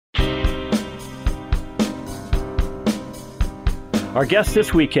Our guest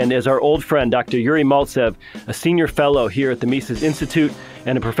this weekend is our old friend, Dr. Yuri Maltsev, a senior fellow here at the Mises Institute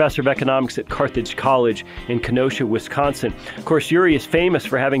and a professor of economics at Carthage College in Kenosha, Wisconsin. Of course, Yuri is famous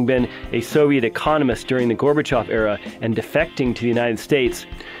for having been a Soviet economist during the Gorbachev era and defecting to the United States.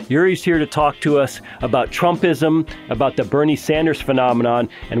 Yuri's here to talk to us about Trumpism, about the Bernie Sanders phenomenon,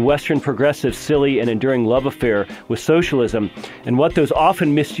 and Western progressive silly and enduring love affair with socialism, and what those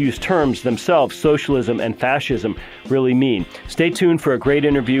often misused terms themselves, socialism and fascism, really mean. Stay tuned for a great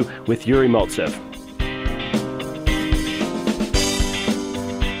interview with Yuri Maltsev.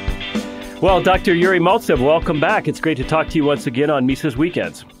 Well, Dr. Yuri Maltsev, welcome back. It's great to talk to you once again on Mises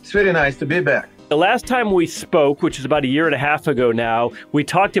Weekends. It's very nice to be back. The last time we spoke, which is about a year and a half ago now, we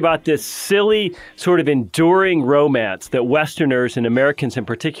talked about this silly sort of enduring romance that Westerners and Americans in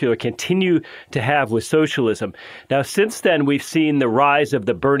particular continue to have with socialism. Now, since then, we've seen the rise of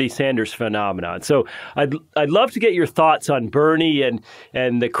the Bernie Sanders phenomenon. So I'd love to get your thoughts on Bernie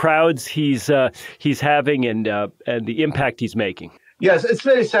and the crowds he's having and the impact he's making. Yes, it's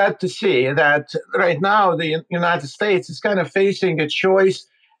very sad to see that right now the United States is kind of facing a choice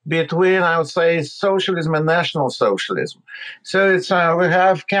between, I would say, socialism and national socialism. So it's we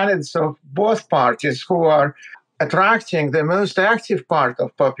have candidates of both parties who are attracting the most active part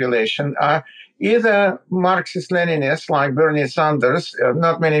of population, either Marxist-Leninists like Bernie Sanders.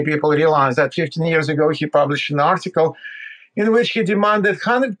 Not many people realize that 15 years ago he published an article in which he demanded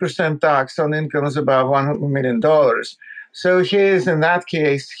 100% tax on incomes above $1 million. So he is, in that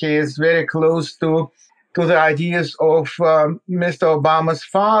case, he is very close to the ideas of Mr. Obama's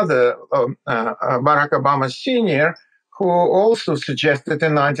father, Barack Obama Sr., who also suggested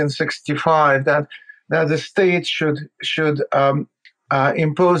in 1965 that the state should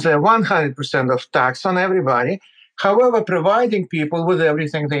impose a 100% of tax on everybody, however, providing people with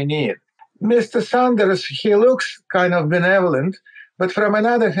everything they need. Mr. Sanders, he looks kind of benevolent, but from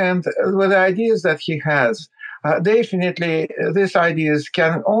another hand, with the ideas that he has, definitely, these ideas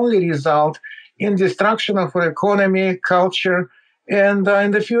can only result in destruction of our economy, culture, and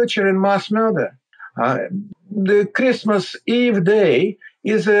in the future in mass murder. The Christmas Eve day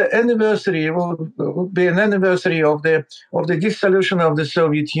is an anniversary, will be an anniversary of the dissolution of the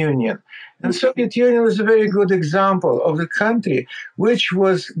Soviet Union. And Soviet Union is a very good example of the country which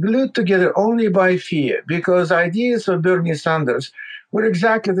was glued together only by fear, because ideas of Bernie Sanders were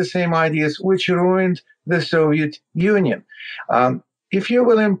exactly the same ideas which ruined the Soviet Union. If you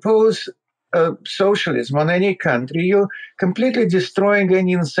will impose socialism on any country, you're completely destroying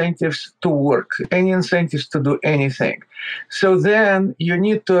any incentives to work, any incentives to do anything. So then you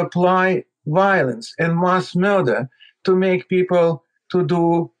need to apply violence and mass murder to make people to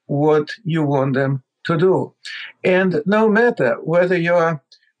do what you want them to do. And no matter whether you're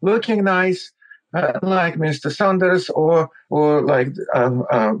looking nice, like Mr. Sanders, or like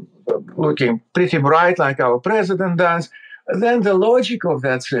looking pretty bright like our president does, then the logic of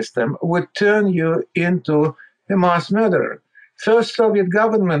that system would turn you into a mass murderer. First Soviet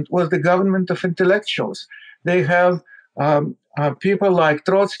government was the government of intellectuals. They have people like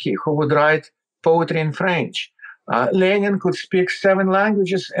Trotsky who would write poetry in French. Lenin could speak 7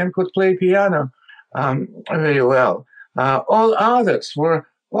 languages and could play piano very well. All others were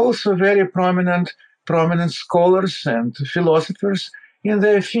also very prominent scholars and philosophers in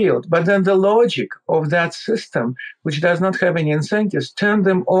their field. But then the logic of that system, which does not have any incentives, turned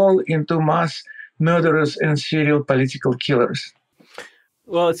them all into mass murderers and serial political killers.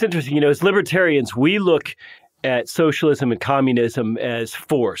 Well, it's interesting. As libertarians, we look at socialism and communism as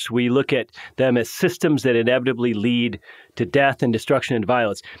force. We look at them as systems that inevitably lead to death and destruction and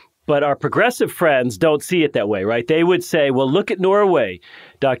violence. But our progressive friends don't see it that way, right? They would say, well, look at Norway,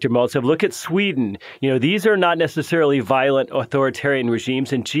 Dr. Maltsev, look at Sweden. These are not necessarily violent authoritarian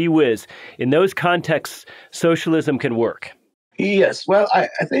regimes, and gee whiz, in those contexts, socialism can work. Yes, well, I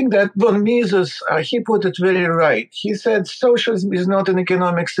think that von Mises, he put it very right. He said socialism is not an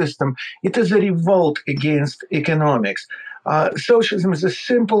economic system. It is a revolt against economics. Socialism is a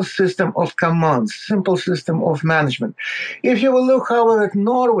simple system of commands, simple system of management. If you will look, however, at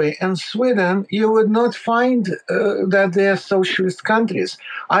Norway and Sweden, you would not find that they are socialist countries.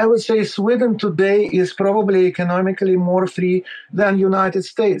 I would say Sweden today is probably economically more free than United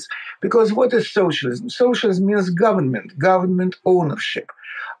States. Because what is socialism? Socialism means government ownership.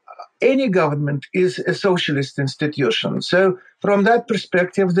 Any government is a socialist institution. So from that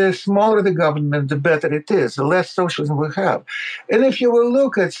perspective, the smaller the government, the better it is, the less socialism we have. And if you will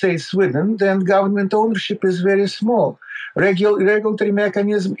look at, say, Sweden, then government ownership is very small. Regulatory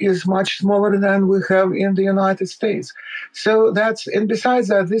mechanism is much smaller than we have in the United States. So and besides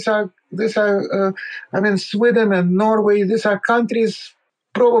that, Sweden and Norway, these are countries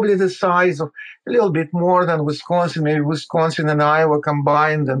probably the size of a little bit more than Wisconsin, maybe Wisconsin and Iowa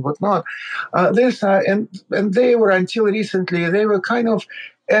combined and whatnot. And they were, until recently, they were kind of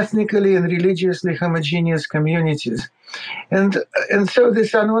ethnically and religiously homogeneous communities. And so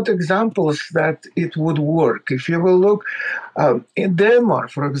these are not examples that it would work. If you will look in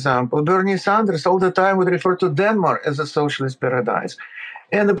Denmark, for example, Bernie Sanders all the time would refer to Denmark as a socialist paradise.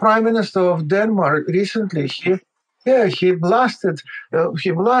 And the prime minister of Denmark recently, he blasted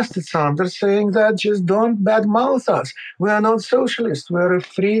Sanders, saying that just don't badmouth us. We are not socialists. We are a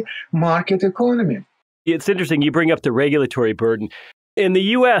free market economy. It's interesting you bring up the regulatory burden. In the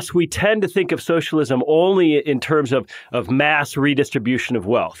U.S., we tend to think of socialism only in terms of mass redistribution of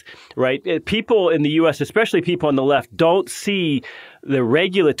wealth, right? People in the U.S., especially people on the left, don't see the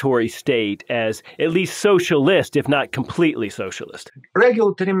regulatory state as at least socialist, if not completely socialist.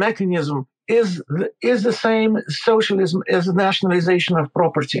 Regulatory mechanism is the same socialism as the nationalization of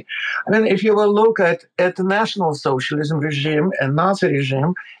property. I mean, if you will look at the National Socialism regime and Nazi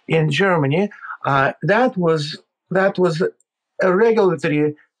regime in Germany, that was a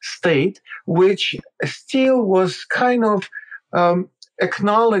regulatory state which still was kind of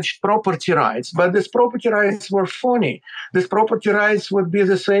acknowledged property rights, but these property rights were phony. These property rights would be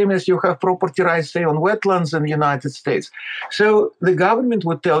the same as you have property rights, say, on wetlands in the United States. So the government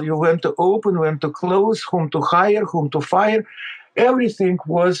would tell you when to open, when to close, whom to hire, whom to fire. Everything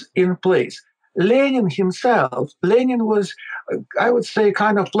was in place. Lenin was, I would say,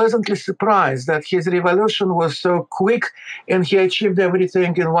 kind of pleasantly surprised that his revolution was so quick and he achieved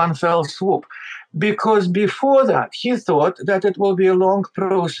everything in one fell swoop. Because before that, he thought that it will be a long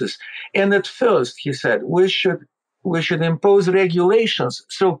process. And at first, he said, we should impose regulations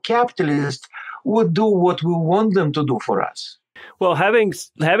so capitalists would do what we want them to do for us. Well, having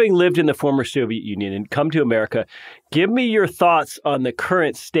lived in the former Soviet Union and come to America, give me your thoughts on the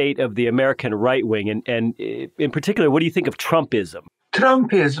current state of the American right wing, and in particular, what do you think of Trumpism?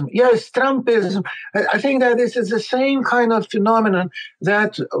 Trumpism, yes, Trumpism. I think that this is the same kind of phenomenon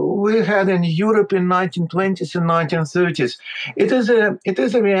that we had in Europe in 1920s and 1930s. It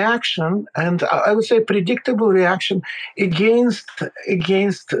is a reaction, and I would say predictable reaction against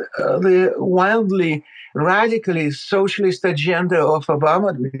the wildly radically socialist agenda of Obama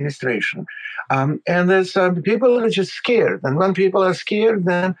administration. And there's people are just scared. And when people are scared,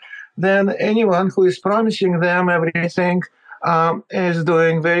 then anyone who is promising them everything is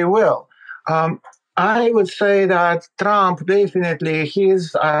doing very well. I would say that Trump definitely,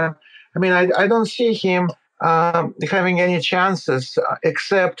 I don't see him having any chances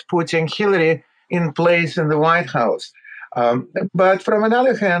except putting Hillary in place in the White House. But from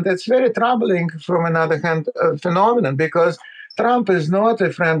another hand, it's very troubling, from another hand, phenomenon, because Trump is not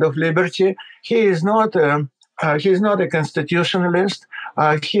a friend of liberty. He's not a constitutionalist.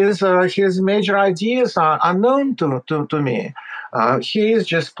 His major ideas are unknown to me. He is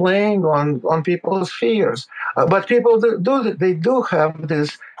just playing on people's fears. But people do have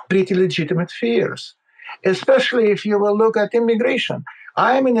these pretty legitimate fears, especially if you will look at immigration.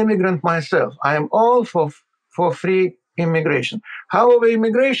 I am an immigrant myself. I am all for free immigration. However,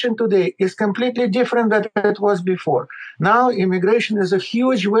 immigration today is completely different than it was before. Now, immigration is a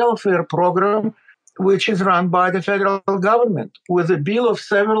huge welfare program which is run by the federal government with a bill of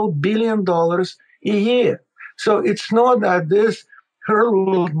several $1 billion a year. So it's not that this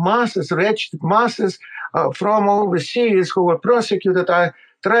hurled masses, wretched masses from overseas who were persecuted are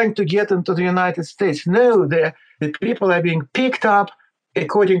trying to get into the United States. No, the people are being picked up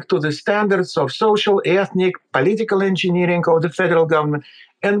according to the standards of social, ethnic, political engineering of the federal government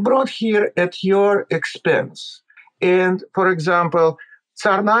and brought here at your expense. And, for example,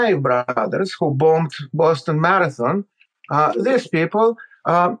 Tsarnaev brothers, who bombed Boston Marathon, these people,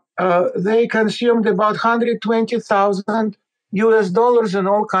 they consumed about $120,000 in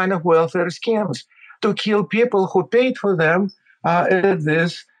all kind of welfare schemes to kill people who paid for them at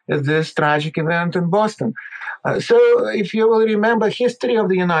this tragic event in Boston. So if you will remember history of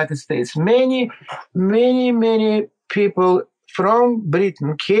the United States, many people from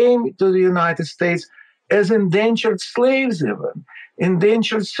Britain came to the United States as indentured slaves, even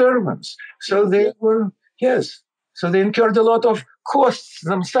indentured servants. So they were, yes, so they incurred a lot of costs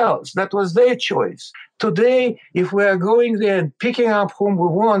themselves. That was their choice. Today, if we are going there and picking up whom we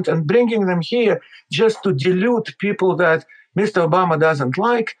want and bringing them here just to dilute people that Mr. Obama doesn't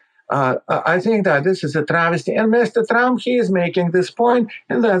like, I think that this is a travesty. And Mr. Trump, he is making this point,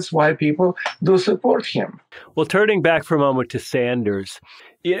 and that's why people do support him. Well, turning back for a moment to Sanders,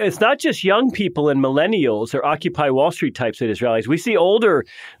 it's not just young people and millennials or Occupy Wall Street types at his rallies. We see older,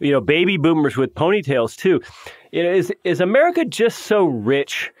 baby boomers with ponytails too. Is America just so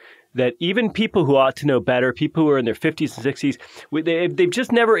rich that even people who ought to know better, people who are in their 50s and 60s, they've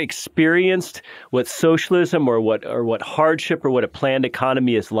just never experienced what socialism or what hardship or what a planned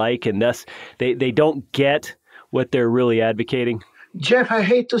economy is like, and thus they don't get what they're really advocating? Jeff, I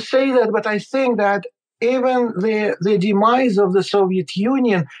hate to say that, but I think that even the demise of the Soviet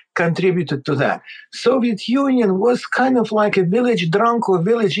Union contributed to that. Soviet Union was kind of like a village drunk or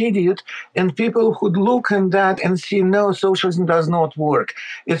village idiot, and people would look at that and see, no, socialism does not work.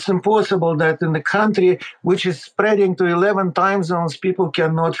 It's impossible that in the country which is spreading to 11 time zones, people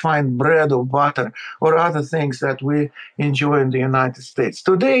cannot find bread or butter or other things that we enjoy in the United States.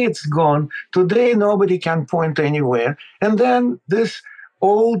 Today it's gone. Today nobody can point anywhere. And then this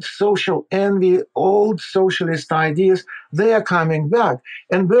old social envy, old socialist ideas, they are coming back.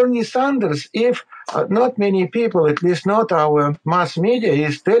 And Bernie Sanders, if not many people, at least not our mass media,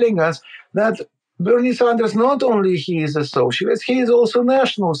 is telling us that Bernie Sanders, not only he is a socialist, he is also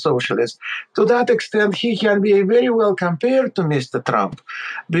national socialist. To that extent, he can be very well compared to Mr. Trump,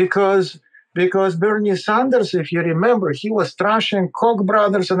 because Bernie Sanders, if you remember, he was trashing Koch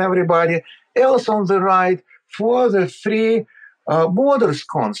brothers and everybody else on the right for the free borders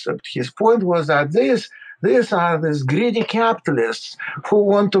concept. His point was that these are these greedy capitalists who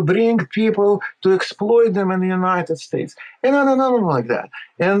want to bring people to exploit them in the United States, and on like that.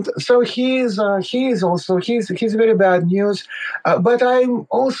 And so he's very bad news. But I'm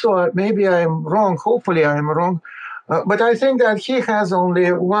also, maybe I'm wrong. Hopefully I'm wrong. But I think that he has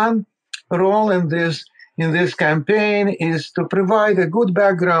only one role in this campaign, is to provide a good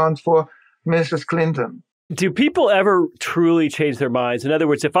background for Mrs. Clinton. Do people ever truly change their minds? In other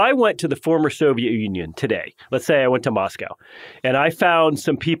words, if I went to the former Soviet Union today, let's say I went to Moscow, and I found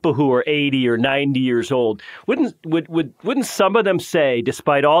some people who are 80 or 90 years old, wouldn't some of them say,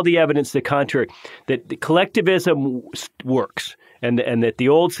 despite all the evidence to the contrary, that the collectivism works and that the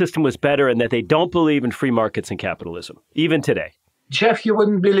old system was better and that they don't believe in free markets and capitalism, even today? Jeff, you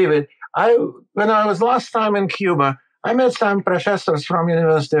wouldn't believe it. When I was last time in Cuba, I met some professors from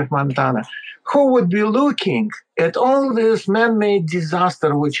University of Montana who would be looking at all this man-made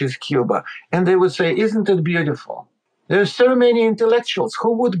disaster, which is Cuba, and they would say, isn't it beautiful? There's so many intellectuals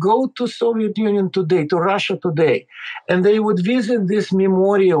who would go to Soviet Union today, to Russia today, and they would visit these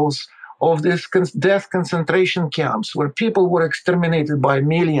memorials of these death concentration camps where people were exterminated by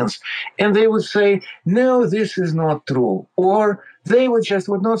millions. And they would say, no, this is not true. Or they would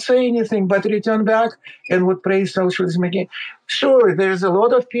not say anything, but return back and would praise socialism again. Sure, there's a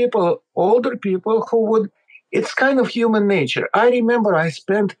lot of people, older people, who would, it's kind of human nature. I remember I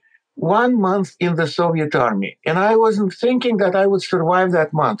spent 1 month in the Soviet army, and I wasn't thinking that I would survive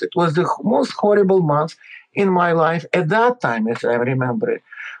that month. It was the most horrible month in my life at that time, as I remember it.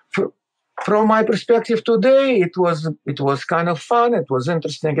 From my perspective today, it was kind of fun. It was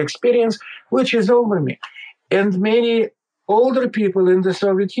interesting experience, which is over me. And many older people in the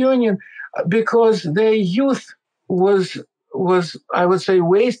Soviet Union, because their youth was I would say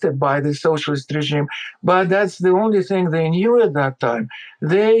wasted by the socialist regime, but that's the only thing they knew at that time.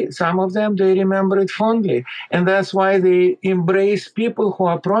 Some of them, they remember it fondly, and that's why they embrace people who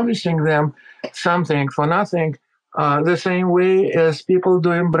are promising them something for nothing, the same way as people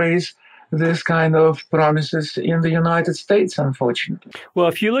do embrace this kind of promises in the United States, unfortunately. Well,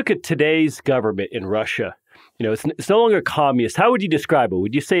 if you look at today's government in Russia, it's no longer communist. How would you describe it?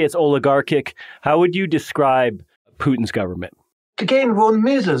 Would you say it's oligarchic? How would you describe Putin's government? Again, von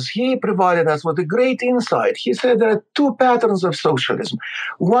Mises, he provided us with a great insight. He said there are two patterns of socialism.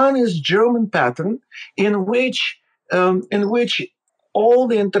 One is German pattern, in which all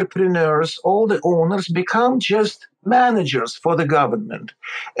the entrepreneurs, all the owners become just managers for the government.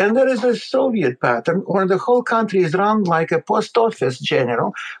 And there is a Soviet pattern where the whole country is run like a post office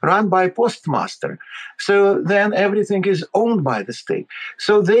general, run by postmaster. So then everything is owned by the state.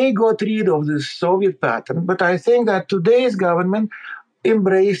 So they got rid of this Soviet pattern. But I think that today's government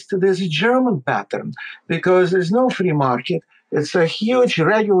embraced this German pattern because there's no free market. It's a huge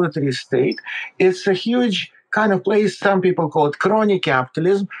regulatory state. It's a huge kind of place. Some people call it crony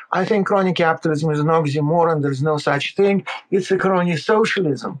capitalism. I think crony capitalism is an oxymoron. There's no such thing. It's a crony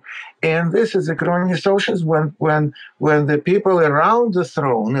socialism. And this is a crony socialism when the people around the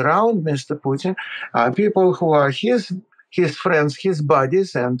throne, around Mr. Putin, people who are his friends, his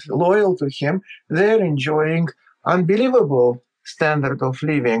buddies, and loyal to him, they're enjoying unbelievable standard of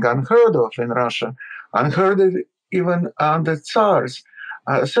living, unheard of in Russia, unheard of even under Tsars.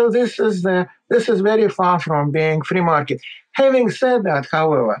 So this is very far from being free market. Having said that,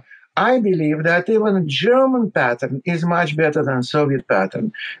 however, I believe that even German pattern is much better than Soviet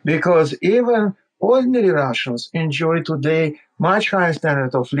pattern, because even ordinary Russians enjoy today much higher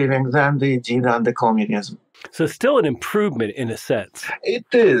standard of living than they did under communism. So still an improvement in a sense. It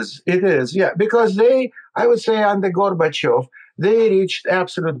is, yeah, because I would say under Gorbachev, they reached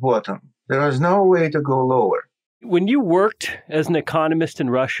absolute bottom. There was no way to go lower. When you worked as an economist in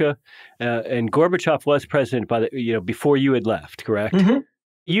Russia, and Gorbachev was president before you had left, correct? Mm-hmm.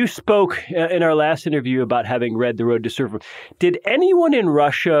 You spoke in our last interview about having read The Road to Serfdom. Did anyone in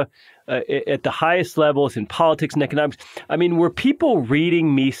Russia at the highest levels in politics and economics, I mean, were people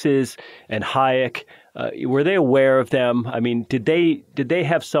reading Mises and Hayek? Were they aware of them? I mean, did they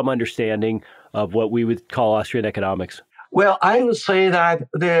have some understanding of what we would call Austrian economics? Well, I would say that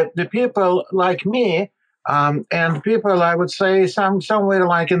the people like me, and people, I would say, somewhere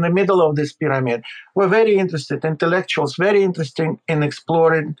like in the middle of this pyramid, were very interested, intellectuals, very interested in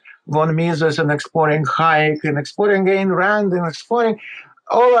exploring von Mises and exploring Hayek and exploring Ayn Rand and exploring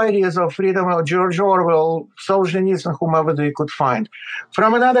all ideas of freedom of George Orwell, Solzhenitsyn, whomever they could find.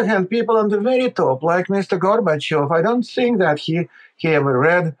 From another hand, people on the very top, like Mr. Gorbachev, I don't think that he ever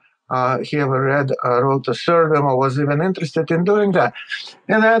read Road to Serfdom or was even interested in doing that.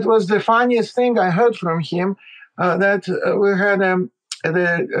 And that was the funniest thing I heard from him, that we had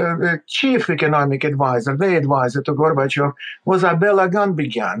the chief economic advisor, the advisor to Gorbachev, was Abel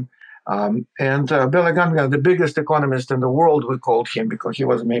Aganbegyan. And Abel Aganbegyan, the biggest economist in the world, we called him because he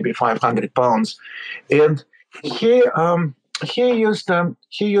was maybe 500 pounds. And he used to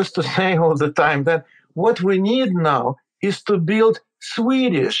say all the time that what we need now is to build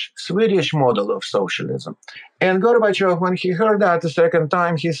Swedish model of socialism. And Gorbachev, when he heard that the second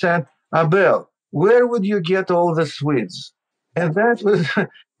time, he said, Abel, where would you get all the Swedes? And that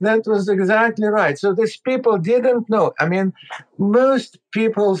was exactly right. So these people didn't know. I mean, most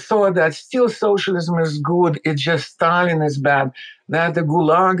people thought that still socialism is good. It's just Stalin is bad, that the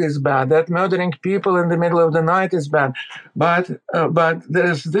Gulag is bad, that murdering people in the middle of the night is bad. But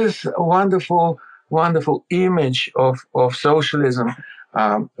there's this wonderful image of socialism,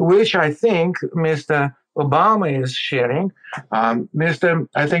 which I think Mr. Obama is sharing. I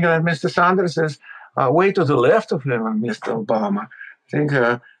think that Mr. Sanders is way to the left of him and Mr. Obama.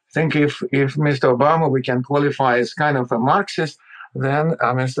 I think if Mr. Obama we can qualify as kind of a Marxist, then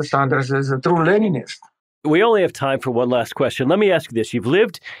Mr. Sanders is a true Leninist. We only have time for one last question. Let me ask you this. You've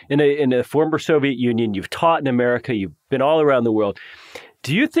lived in a former Soviet Union. You've taught in America. You've been all around the world.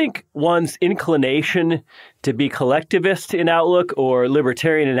 Do you think one's inclination to be collectivist in outlook or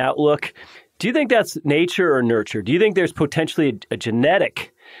libertarian in outlook, do you think that's nature or nurture? Do you think there's potentially a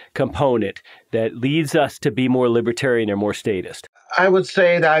genetic component that leads us to be more libertarian or more statist? I would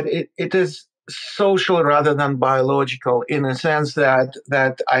say that it is social rather than biological, in a sense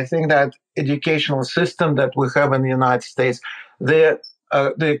that I think that educational system that we have in the United States, the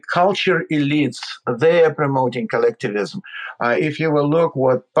culture elites, they are promoting collectivism. If you will look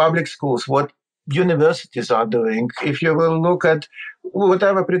what public schools, what universities are doing, if you will look at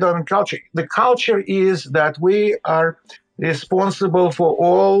whatever predominant culture, the culture is that we are responsible for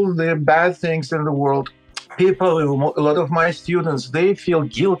all the bad things in the world. People, a lot of my students, they feel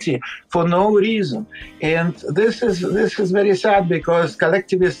guilty for no reason. And this is very sad because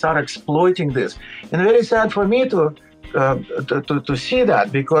collectivists are exploiting this. And very sad for me to see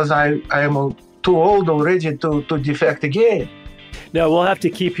that, because I am too old already to defect again. No, we'll have to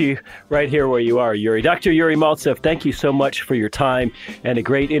keep you right here where you are, Yuri. Dr. Yuri Maltsev, thank you so much for your time and a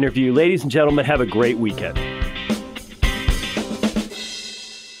great interview. Ladies and gentlemen, have a great weekend.